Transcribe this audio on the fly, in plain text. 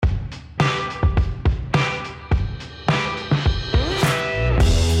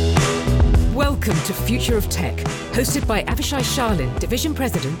Welcome to Future of Tech, hosted by Avishai Sharlin, Division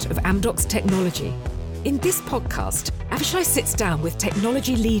President of Amdocs Technology. In this podcast, Avishai sits down with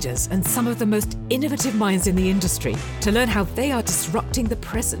technology leaders and some of the most innovative minds in the industry to learn how they are disrupting the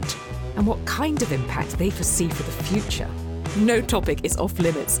present and what kind of impact they foresee for the future. No topic is off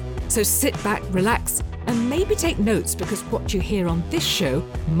limits, so sit back, relax, and maybe take notes because what you hear on this show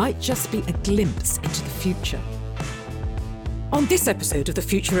might just be a glimpse into the future. On this episode of The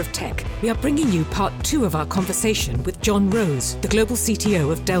Future of Tech, we are bringing you part 2 of our conversation with John Roese, the global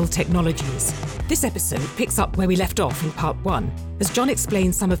CTO of Dell Technologies. This episode picks up where we left off in part 1, as John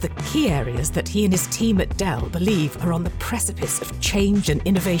explains some of the key areas that he and his team at Dell believe are on the precipice of change and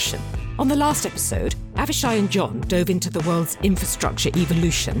innovation. On the last episode, Avishai and John dove into the world's infrastructure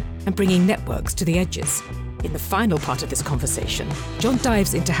evolution and bringing networks to the edges. In the final part of this conversation, John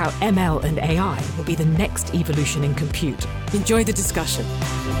dives into how ML and AI will be the next evolution in compute. Enjoy the discussion.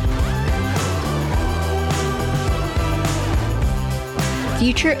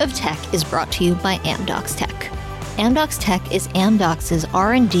 Future of Tech is brought to you by Amdocs Tech. Amdocs Tech is Amdocs'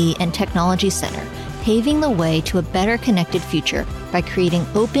 R&D and technology center, paving the way to a better connected future by creating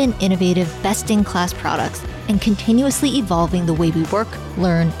open, innovative, best-in-class products and continuously evolving the way we work,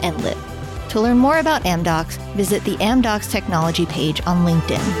 learn, and live. To learn more about Amdocs, visit the Amdocs Technology page on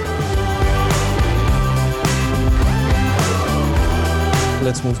LinkedIn.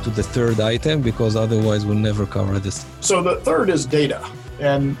 Let's move to the third item because otherwise we'll never cover this. So the third is data.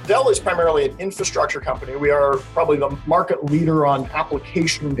 And Dell is primarily an infrastructure company. We are probably the market leader on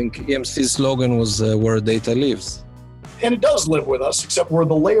application. I think EMC's slogan was where data lives. And it does live with us, except we're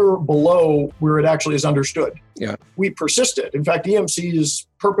the layer below where it actually is understood. Yeah. We persisted. In fact, EMC's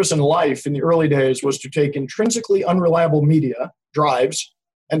purpose in life in the early days was to take intrinsically unreliable media, drives,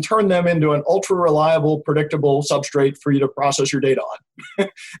 and turn them into an ultra-reliable, predictable substrate for you to process your data on.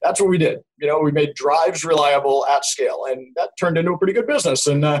 That's what we did. We made drives reliable at scale, and that turned into a pretty good business.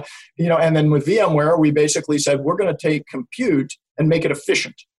 And and then with VMware, we basically said we're going to take compute and make it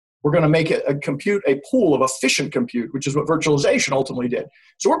efficient. We're going to make it a pool of efficient compute, which is what virtualization ultimately did.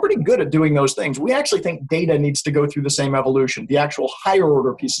 So we're pretty good at doing those things. We actually think data needs to go through the same evolution, the actual higher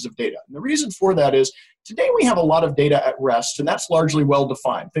order pieces of data. And the reason for that is today we have a lot of data at rest, and that's largely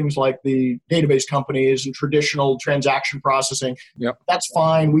well-defined. Things like the database companies and traditional transaction processing. Yep. That's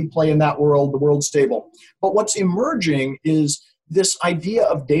fine. We play in that world. The world's stable. But what's emerging is this idea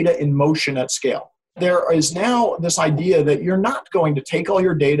of data in motion at scale. There is now this idea that you're not going to take all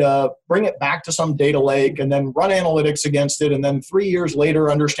your data, bring it back to some data lake, and then run analytics against it, and then 3 years later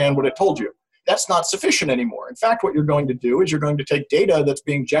understand what it told you. That's not sufficient anymore. In fact, what you're going to do is you're going to take data that's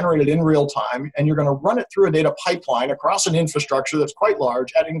being generated in real time, and you're going to run it through a data pipeline across an infrastructure that's quite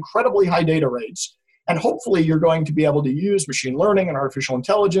large at incredibly high data rates. And hopefully you're going to be able to use machine learning and artificial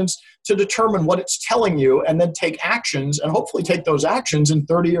intelligence to determine what it's telling you and then take actions and hopefully take those actions in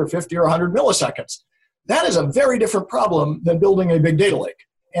 30 or 50 or 100 milliseconds. That is a very different problem than building a big data lake.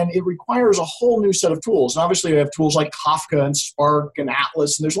 And it requires a whole new set of tools. And obviously we have tools like Kafka and Spark and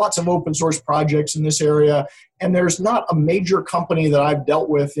Atlas, and there's lots of open source projects in this area. And there's not a major company that I've dealt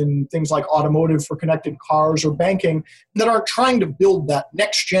with in things like automotive for connected cars or banking that aren't trying to build that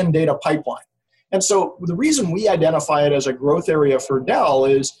next gen data pipeline. And so the reason we identify it as a growth area for Dell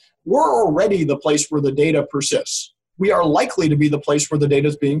is we're already the place where the data persists. We are likely to be the place where the data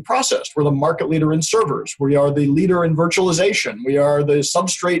is being processed. We're the market leader in servers. We are the leader in virtualization. We are the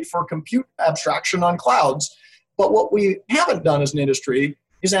substrate for compute abstraction on clouds. But what we haven't done as an industry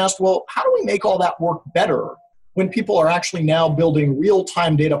is asked, well, how do we make all that work better when people are actually now building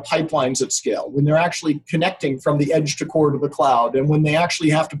real-time data pipelines at scale, when they're actually connecting from the edge to core to the cloud, and when they actually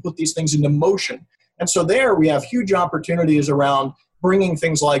have to put these things into motion. And so there we have huge opportunities around bringing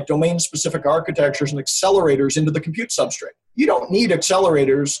things like domain-specific architectures and accelerators into the compute substrate. You don't need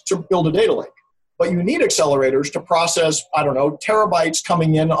accelerators to build a data lake, but you need accelerators to process, terabytes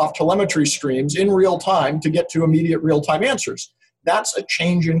coming in off telemetry streams in real time to get to immediate real-time answers. That's a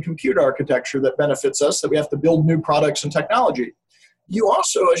change in compute architecture that benefits us, that we have to build new products and technology. You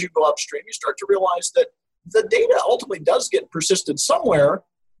also, as you go upstream, you start to realize that the data ultimately does get persisted somewhere,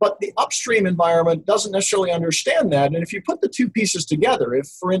 but the upstream environment doesn't necessarily understand that. And if you put the two pieces together, if,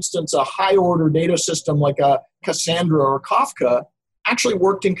 for instance, a high-order data system like a Cassandra or Kafka actually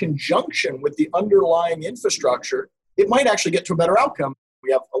worked in conjunction with the underlying infrastructure, it might actually get to a better outcome.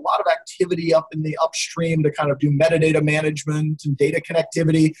 We have a lot of activity up in the upstream to kind of do metadata management and data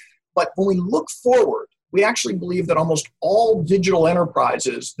connectivity. But when we look forward, we actually believe that almost all digital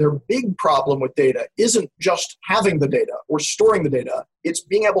enterprises, their big problem with data isn't just having the data or storing the data. It's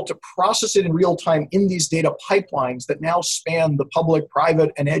being able to process it in real time in these data pipelines that now span the public,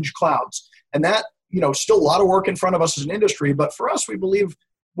 private, and edge clouds. And that, still a lot of work in front of us as an industry. But for us, we believe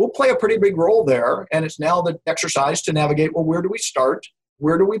we'll play a pretty big role there. And it's now the exercise to navigate, well, where do we start?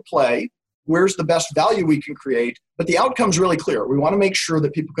 Where do we play? Where's the best value we can create? But the outcome's really clear. We want to make sure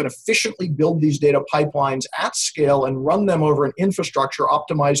that people can efficiently build these data pipelines at scale and run them over an infrastructure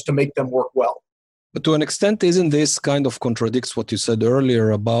optimized to make them work well. But to an extent, isn't this kind of contradicts what you said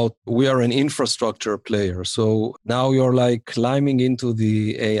earlier about we are an infrastructure player? So now you're like climbing into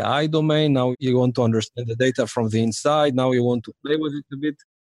the AI domain. Now you want to understand the data from the inside. Now you want to play with it a bit.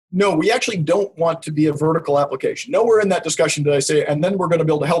 No, we actually don't want to be a vertical application. Nowhere in that discussion did I say, and then we're going to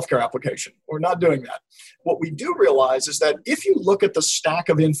build a healthcare application. We're not doing that. What we do realize is that if you look at the stack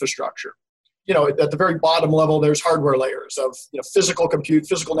of infrastructure, at the very bottom level, there's hardware layers of physical compute,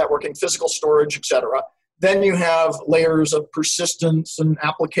 physical networking, physical storage, et cetera. Then you have layers of persistence and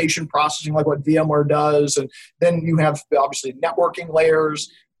application processing, like what VMware does. And then you have, obviously, networking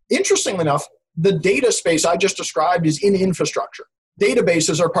layers. Interestingly enough, the data space I just described is in infrastructure.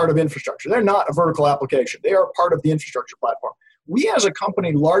 Databases are part of infrastructure. They're not a vertical application. They are part of the infrastructure platform. We as a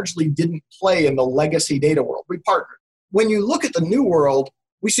company largely didn't play in the legacy data world. We partnered. When you look at the new world,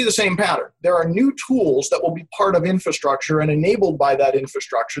 we see the same pattern. There are new tools that will be part of infrastructure and enabled by that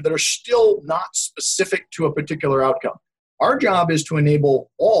infrastructure that are still not specific to a particular outcome. Our job is to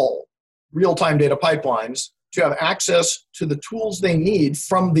enable all real-time data pipelines to have access to the tools they need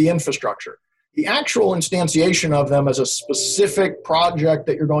from the infrastructure. The actual instantiation of them as a specific project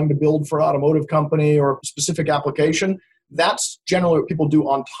that you're going to build for an automotive company or a specific application, that's generally what people do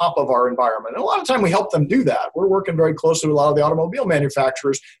on top of our environment. And a lot of time we help them do that. We're working very closely with a lot of the automobile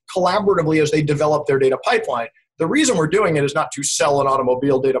manufacturers collaboratively as they develop their data pipeline. The reason we're doing it is not to sell an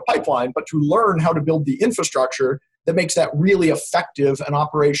automobile data pipeline, but to learn how to build the infrastructure that makes that really effective and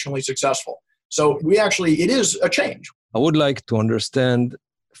operationally successful. So it is a change. I would like to understand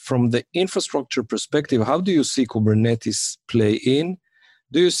from the infrastructure perspective, how do you see Kubernetes play in?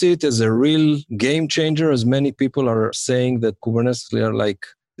 Do you see it as a real game changer, as many people are saying that Kubernetes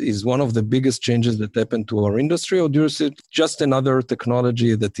is one of the biggest changes that happened to our industry, or do you see it just another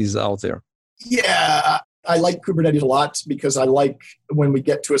technology that is out there? Yeah, I like Kubernetes a lot because I like when we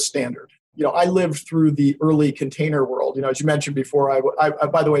get to a standard. I lived through the early container world. As you mentioned before, I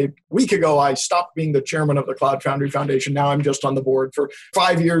by the way, a week ago, I stopped being the chairman of the Cloud Foundry Foundation. Now I'm just on the board. For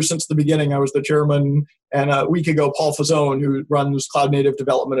 5 years since the beginning, I was the chairman. And a week ago, Paul Fazzone, who runs cloud native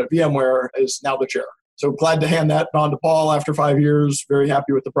development at VMware, is now the chair. So glad to hand that on to Paul after 5 years. Very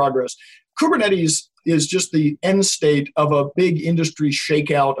happy with the progress. Kubernetes is just the end state of a big industry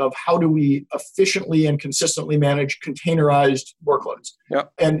shakeout of how do we efficiently and consistently manage containerized workloads. Yeah.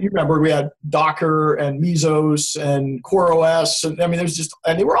 And you remember we had Docker and Mesos and CoreOS. And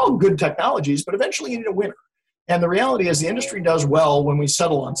and they were all good technologies, but eventually you need a winner. And the reality is the industry does well when we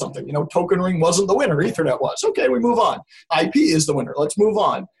settle on something. Token Ring wasn't the winner. Ethernet was. Okay, we move on. IP is the winner. Let's move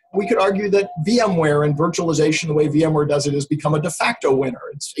on. We could argue that VMware and virtualization, the way VMware does it, has become a de facto winner.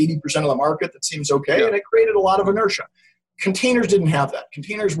 It's 80% of the market. That seems okay, and it created a lot of inertia. Containers didn't have that.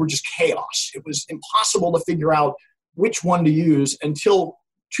 Containers were just chaos. It was impossible to figure out which one to use until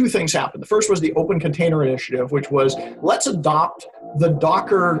two things happened. The first was the Open Container Initiative, which was let's adopt the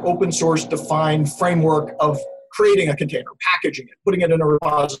Docker open source defined framework of creating a container, packaging it, putting it in a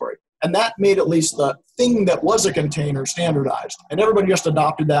repository. And that made at least the thing that was a container standardized. And everybody just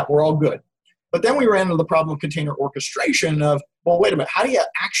adopted that. We're all good. But then we ran into the problem of container orchestration of, well, wait a minute, how do you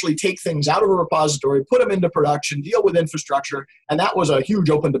actually take things out of a repository, put them into production, deal with infrastructure? And that was a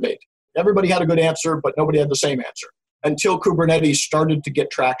huge open debate. Everybody had a good answer, but nobody had the same answer until Kubernetes started to get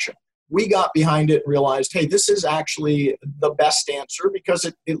traction. We got behind it and realized, hey, this is actually the best answer because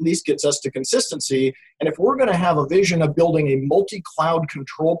it at least gets us to consistency. And if we're going to have a vision of building a multi-cloud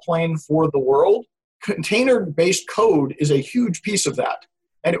control plane for the world, container-based code is a huge piece of that.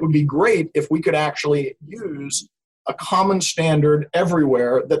 And it would be great if we could actually use a common standard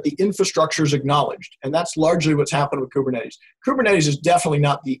everywhere that the infrastructure is acknowledged. And that's largely what's happened with Kubernetes. Kubernetes is definitely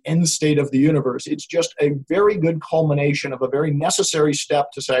not the end state of the universe. It's just a very good culmination of a very necessary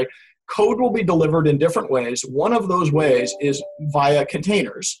step to say, code will be delivered in different ways. One of those ways is via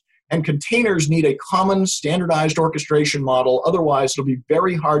containers. And containers need a common standardized orchestration model. Otherwise, it'll be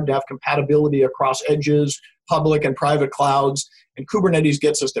very hard to have compatibility across edges, public and private clouds. And Kubernetes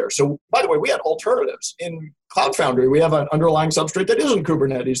gets us there. So, by the way, we had alternatives. In Cloud Foundry, we have an underlying substrate that isn't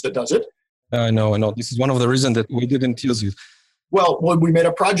Kubernetes that does it. I know. This is one of the reasons that we didn't use it. Well, we made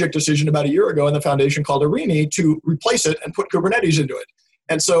a project decision about a year ago in the foundation called Arini to replace it and put Kubernetes into it.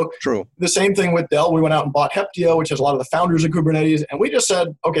 And so True. the same thing with Dell. We went out and bought Heptio, which has a lot of the founders of Kubernetes. And we just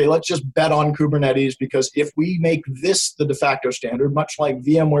said, okay, let's just bet on Kubernetes, because if we make this the de facto standard, much like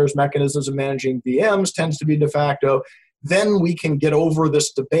VMware's mechanisms of managing VMs tends to be de facto, then we can get over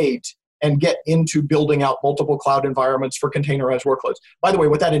this debate and get into building out multiple cloud environments for containerized workloads. By the way,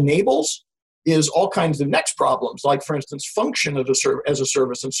 what that enables is all kinds of next problems, like, for instance, function as a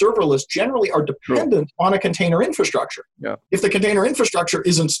service and serverless generally are dependent on a container infrastructure. Yeah. If the container infrastructure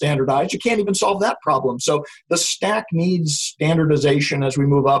isn't standardized, you can't even solve that problem. So the stack needs standardization as we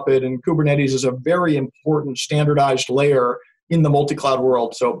move up it, and Kubernetes is a very important standardized layer in the multi-cloud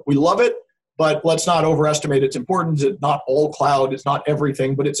world. So we love it, but let's not overestimate its importance. It's not all cloud, it's not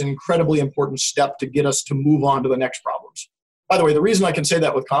everything, but it's an incredibly important step to get us to move on to the next problems. By the way, the reason I can say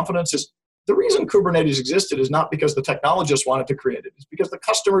that with confidence is the reason Kubernetes existed is not because the technologists wanted to create it. It's because the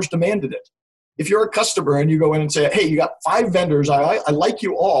customers demanded it. If you're a customer and you go in and say, hey, you got 5 vendors, I like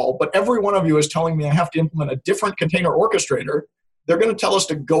you all, but every one of you is telling me I have to implement a different container orchestrator, they're going to tell us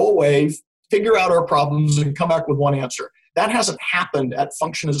to go away, figure out our problems, and come back with one answer. That hasn't happened at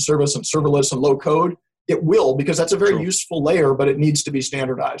function as a service and serverless and low code. It will, because that's a very useful layer, but it needs to be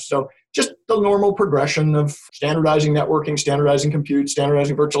standardized. So just the normal progression of standardizing networking, standardizing compute,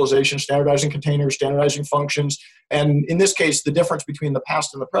 standardizing virtualization, standardizing containers, standardizing functions. And in this case, the difference between the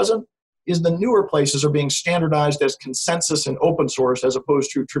past and the present is the newer places are being standardized as consensus and open source as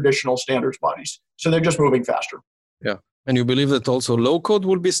opposed to traditional standards bodies. So they're just moving faster. Yeah. And you believe that also low code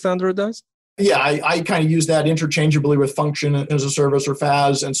will be standardized? Yeah, I kind of use that interchangeably with function as a service or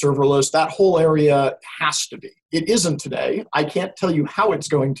FAS and serverless. That whole area has to be. It isn't today. I can't tell you how it's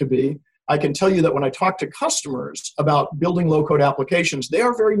going to be. I can tell you that when I talk to customers about building low-code applications, they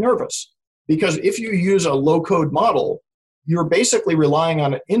are very nervous, because if you use a low-code model, you're basically relying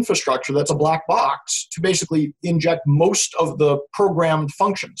on an infrastructure that's a black box to basically inject most of the programmed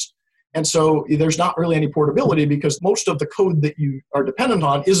functions. And so there's not really any portability, because most of the code that you are dependent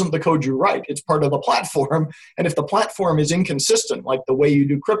on isn't the code you write. It's part of the platform. And if the platform is inconsistent, like the way you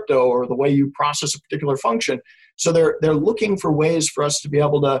do crypto or the way you process a particular function, so they're looking for ways for us to be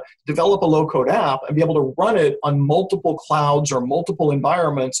able to develop a low-code app and be able to run it on multiple clouds or multiple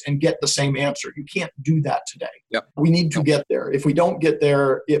environments and get the same answer. You can't do that today. Yep. We need to get there. If we don't get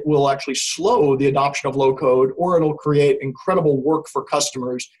there, it will actually slow the adoption of low-code, or it'll create incredible work for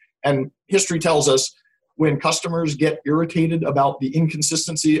customers. And history tells us when customers get irritated about the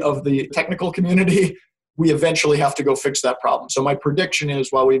inconsistency of the technical community, we eventually have to go fix that problem. So my prediction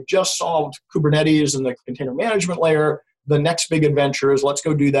is, while we've just solved Kubernetes and the container management layer, the next big adventure is let's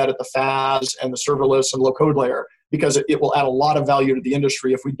go do that at the FAS and the serverless and low-code layer, because it will add a lot of value to the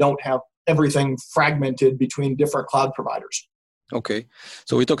industry if we don't have everything fragmented between different cloud providers. Okay.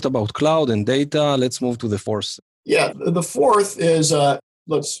 So we talked about cloud and data. Let's move to the fourth. Yeah, the fourth is...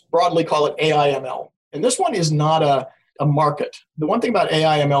 let's broadly call it AI/ML. And this one is not a market. The one thing about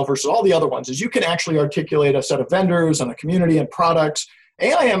AI/ML versus all the other ones is you can actually articulate a set of vendors and a community and products.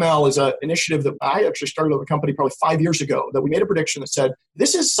 AI/ML is an initiative that I actually started with a company probably 5 years ago, that we made a prediction that said,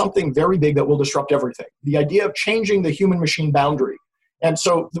 this is something very big that will disrupt everything. The idea of changing the human-machine boundary. And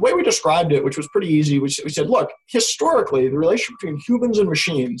so the way we described it, which was pretty easy, we said, look, historically, the relationship between humans and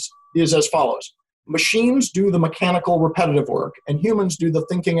machines is as follows. Machines do the mechanical repetitive work, and humans do the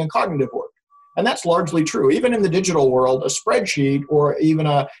thinking and cognitive work. And that's largely true. Even in the digital world, a spreadsheet or even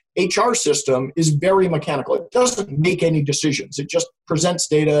a HR system is very mechanical. It doesn't make any decisions. It just presents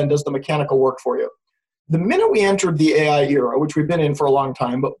data and does the mechanical work for you. The minute we entered the AI era, which we've been in for a long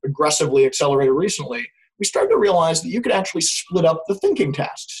time, but aggressively accelerated recently, we started to realize that you could actually split up the thinking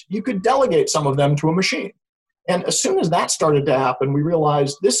tasks. You could delegate some of them to a machine. And as soon as that started to happen, we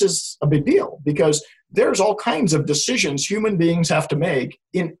realized this is a big deal, because there's all kinds of decisions human beings have to make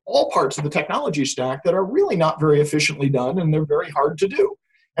in all parts of the technology stack that are really not very efficiently done, and they're very hard to do.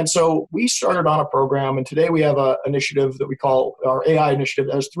 And so we started on a program, and today we have an initiative that we call our AI initiative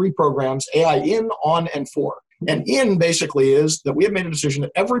that has 3 programs: AI in, on, and for. And in basically is that we have made a decision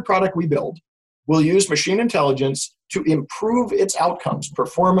that every product we build will use machine intelligence to improve its outcomes,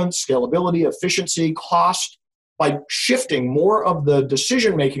 performance, scalability, efficiency, cost, by shifting more of the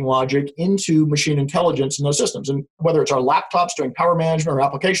decision-making logic into machine intelligence in those systems. And whether it's our laptops doing power management or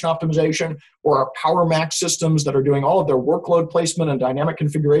application optimization, or our Power Mac systems that are doing all of their workload placement and dynamic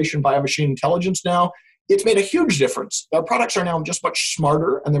configuration via machine intelligence now, it's made a huge difference. Our products are now just much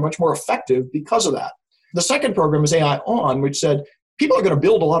smarter, and they're much more effective because of that. The second program is AI On, which said people are going to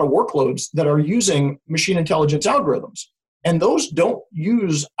build a lot of workloads that are using machine intelligence algorithms. And those don't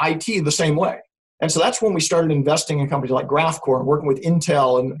use IT the same way. And so that's when we started investing in companies like Graphcore and working with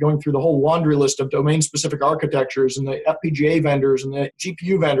Intel and going through the whole laundry list of domain-specific architectures and the FPGA vendors and the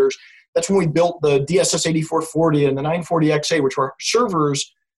GPU vendors. That's when we built the DSS 8440 and the 940XA, which were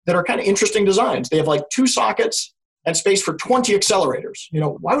servers that are kind of interesting designs. They have like 2 sockets and space for 20 accelerators.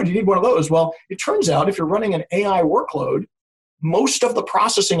 Why would you need one of those? Well, it turns out if you're running an AI workload, most of the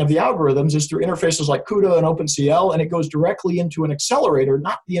processing of the algorithms is through interfaces like CUDA and OpenCL, and it goes directly into an accelerator,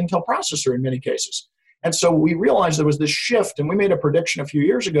 not the Intel processor in many cases. And so we realized there was this shift, and we made a prediction a few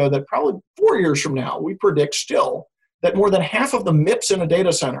years ago that probably 4 years from now, we predict still that more than half of the MIPS in a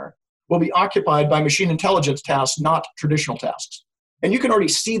data center will be occupied by machine intelligence tasks, not traditional tasks. And you can already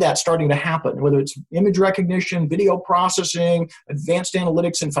see that starting to happen, whether it's image recognition, video processing, advanced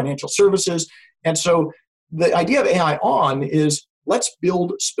analytics in financial services. And so the idea of AI On is let's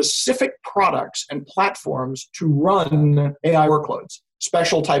build specific products and platforms to run AI workloads.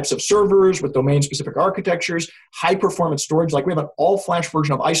 Special types of servers with domain-specific architectures, high-performance storage. Like we have an all-flash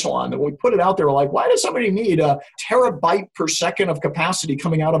version of Isilon that when we put it out there, we're like, why does somebody need a terabyte per second of capacity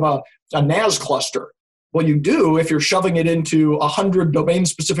coming out of a NAS cluster? Well, you do if you're shoving it into 100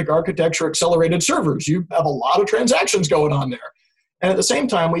 domain-specific architecture accelerated servers. You have a lot of transactions going on there. And at the same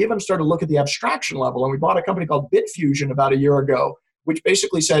time, we even started to look at the abstraction level, and we bought a company called BitFusion about a year ago, which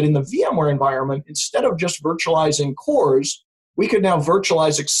basically said in the VMware environment, instead of just virtualizing cores, we could now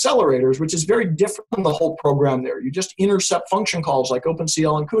virtualize accelerators, which is very different from the whole program there. You just intercept function calls like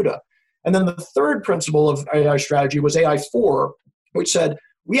OpenCL and CUDA. And then the third principle of AI strategy was AI4, which said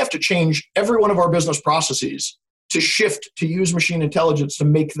we have to change every one of our business processes to shift to use machine intelligence to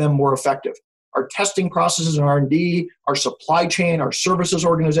make them more effective. Our testing processes and R&D, our supply chain, our services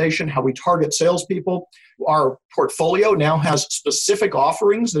organization, how we target salespeople. Our portfolio now has specific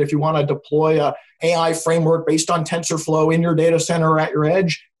offerings that if you want to deploy an AI framework based on TensorFlow in your data center or at your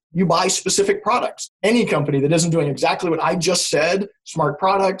edge, you buy specific products. Any company that isn't doing exactly what I just said, smart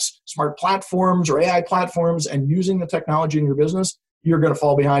products, smart platforms, or AI platforms, and using the technology in your business, you're going to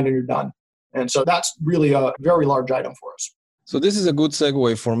fall behind and you're done. And so that's really a very large item for us. So this is a good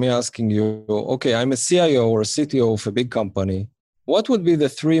segue for me asking you, okay, I'm a CIO or a CTO of a big company. What would be the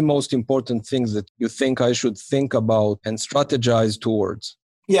 3 most important things that you think I should think about and strategize towards?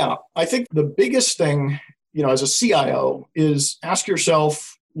 Yeah, I think the biggest thing, as a CIO is ask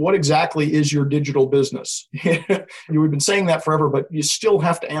yourself, what exactly is your digital business? We've been saying that forever, but you still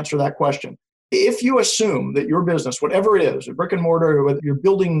have to answer that question. If you assume that your business, whatever it is, a brick and mortar, whether you're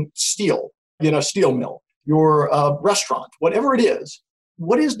building steel, steel mill, your restaurant, whatever it is,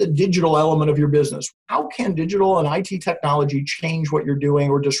 what is the digital element of your business? How can digital and IT technology change what you're doing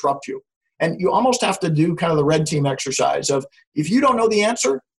or disrupt you? And you almost have to do kind of the red team exercise of, if you don't know the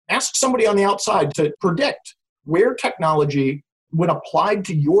answer, ask somebody on the outside to predict where technology, when applied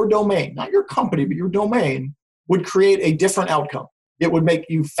to your domain, not your company, but your domain, would create a different outcome. It would make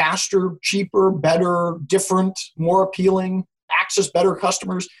you faster, cheaper, better, different, more appealing, access better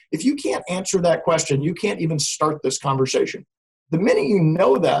customers. If you can't answer that question, you can't even start this conversation. The minute you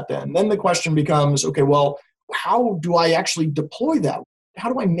know that, then the question becomes, okay, well, how do I actually deploy that?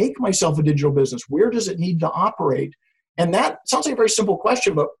 How do I make myself a digital business? Where does it need to operate? And that sounds like a very simple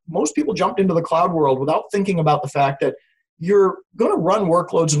question, but most people jumped into the cloud world without thinking about the fact that you're going to run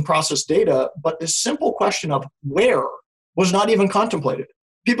workloads and process data, but this simple question of where was not even contemplated.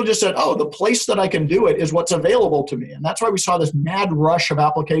 People just said, oh, the place that I can do it is what's available to me. And that's why we saw this mad rush of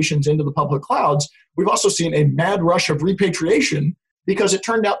applications into the public clouds. We've also seen a mad rush of repatriation because it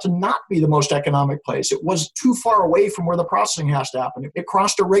turned out to not be the most economic place. It was too far away from where the processing has to happen. It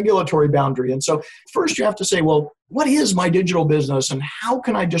crossed a regulatory boundary. And so first you have to say, well, what is my digital business and how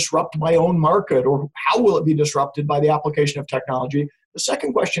can I disrupt my own market, or how will it be disrupted by the application of technology? The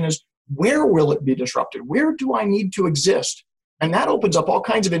second question is, where will it be disrupted? Where do I need to exist? And that opens up all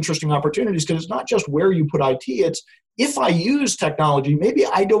kinds of interesting opportunities because it's not just where you put IT, it's if I use technology, maybe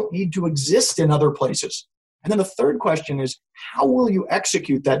I don't need to exist in other places. And then the third question is, how will you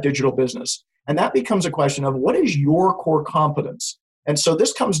execute that digital business? And that becomes a question of what is your core competence? And so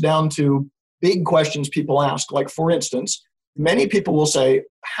this comes down to big questions people ask. Like, for instance, many people will say,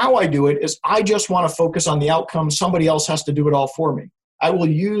 how I do it is I just want to focus on the outcome. Somebody else has to do it all for me. I will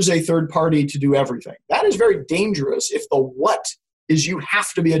use a third party to do everything. That is very dangerous if the what is you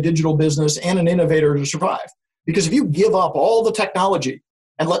have to be a digital business and an innovator to survive. Because if you give up all the technology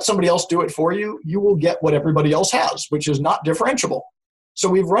and let somebody else do it for you, you will get what everybody else has, which is not differentiable. So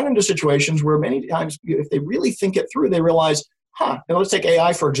we've run into situations where many times, if they really think it through, they realize, and let's take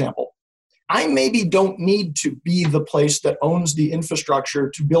AI, for example. I maybe don't need to be the place that owns the infrastructure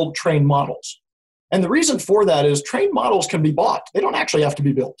to build trained models. And the reason for that is trained models can be bought. They don't actually have to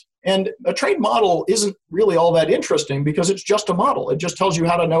be built. And a trained model isn't really all that interesting because it's just a model. It just tells you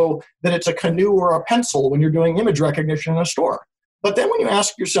how to know that it's a canoe or a pencil when you're doing image recognition in a store. But then when you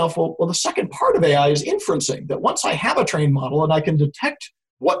ask yourself, well, the second part of AI is inferencing, that once I have a trained model and I can detect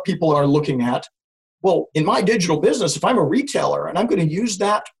what people are looking at, well, in my digital business, if I'm a retailer and I'm going to use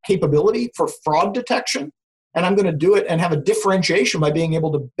that capability for fraud detection, and I'm going to do it and have a differentiation by being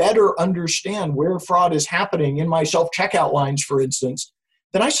able to better understand where fraud is happening in my self-checkout lines, for instance,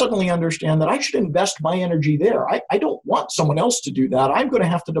 then I suddenly understand that I should invest my energy there. I don't want someone else to do that. I'm going to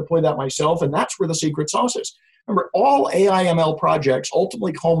have to deploy that myself, and that's where the secret sauce is. Remember, all AI ML projects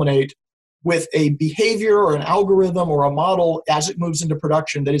ultimately culminate with a behavior or an algorithm or a model as it moves into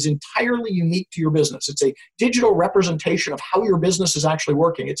production that is entirely unique to your business. It's a digital representation of how your business is actually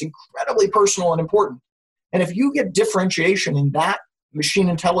working. It's incredibly personal and important. And if you get differentiation in that machine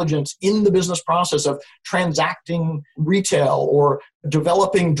intelligence in the business process of transacting retail or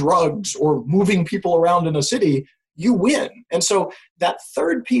developing drugs or moving people around in a city, you win. And so that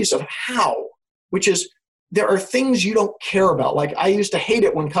third piece of how, which is there are things you don't care about. Like I used to hate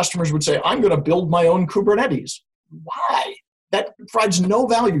it when customers would say, I'm going to build my own Kubernetes. Why? That provides no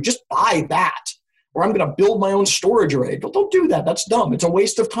value. Just buy that. Or I'm going to build my own storage array. Don't do that. That's dumb. It's a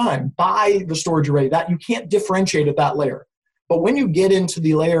waste of time. Buy the storage array. That you can't differentiate at that layer. But when you get into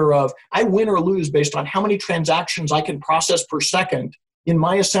the layer of I win or lose based on how many transactions I can process per second in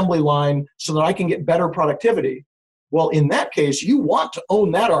my assembly line so that I can get better productivity, well, in that case, you want to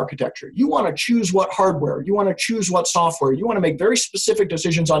own that architecture. You want to choose what hardware. You want to choose what software. You want to make very specific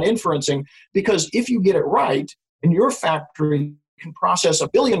decisions on inferencing, because if you get it right in your factory, can process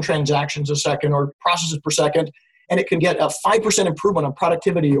 1 billion transactions a second or processes per second, and it can get a 5% improvement on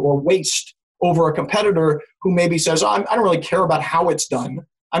productivity or waste over a competitor who maybe says, I don't really care about how it's done.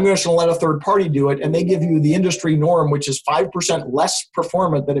 I'm just going to let a third party do it, and they give you the industry norm, which is 5% less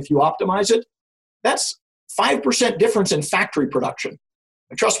performant than if you optimize it. That's 5% difference in factory production.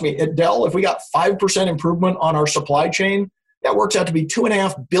 And trust me, at Dell, if we got 5% improvement on our supply chain, that works out to be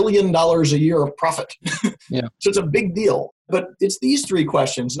 $2.5 billion a year of profit. Yeah. So it's a big deal. But it's these three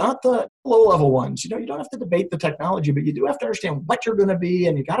questions, not the low-level ones. You don't have to debate the technology, but you do have to understand what you're going to be,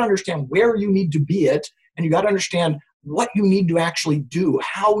 and you got to understand where you need to be it, and you got to understand what you need to actually do,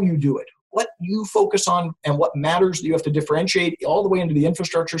 how you do it, what you focus on, and what matters that you have to differentiate all the way into the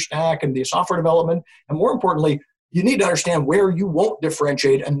infrastructure stack and the software development. And more importantly, you need to understand where you won't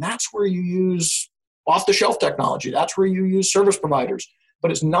differentiate, and that's where you use off-the-shelf technology. That's where you use service providers.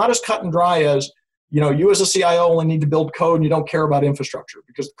 But it's not as cut and dry as, you as a CIO only need to build code and you don't care about infrastructure,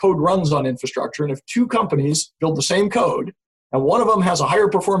 because the code runs on infrastructure. And if two companies build the same code and one of them has a higher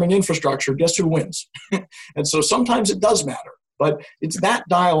performing infrastructure, guess who wins? And so sometimes it does matter. But it's that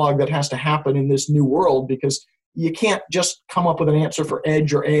dialogue that has to happen in this new world, because you can't just come up with an answer for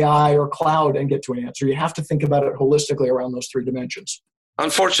edge or AI or cloud and get to an answer. You have to think about it holistically around those three dimensions.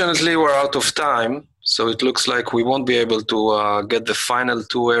 Unfortunately, we're out of time, so it looks like we won't be able to get the final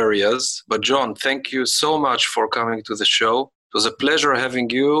two areas. But John, thank you so much for coming to the show. It was a pleasure having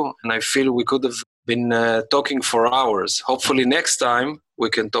you, and I feel we could have been talking for hours. Hopefully next time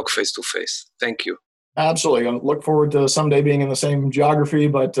we can talk face-to-face. Thank you. Absolutely. I look forward to someday being in the same geography,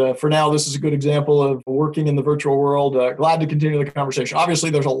 but for now, this is a good example of working in the virtual world. Glad to continue the conversation. Obviously,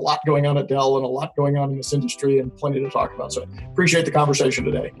 there's a lot going on at Dell and a lot going on in this industry and plenty to talk about. So appreciate the conversation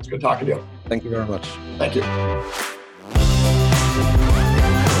today. It's good talking to you. Thank you very much. Thank you.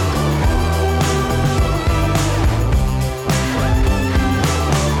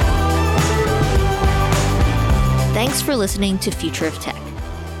 Thanks for listening to Future of Tech.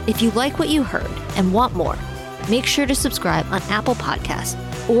 If you like what you heard and want more, make sure to subscribe on Apple Podcasts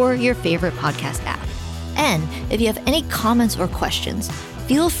or your favorite podcast app. And if you have any comments or questions,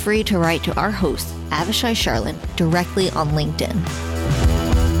 feel free to write to our host, Avishai Sharlin, directly on LinkedIn.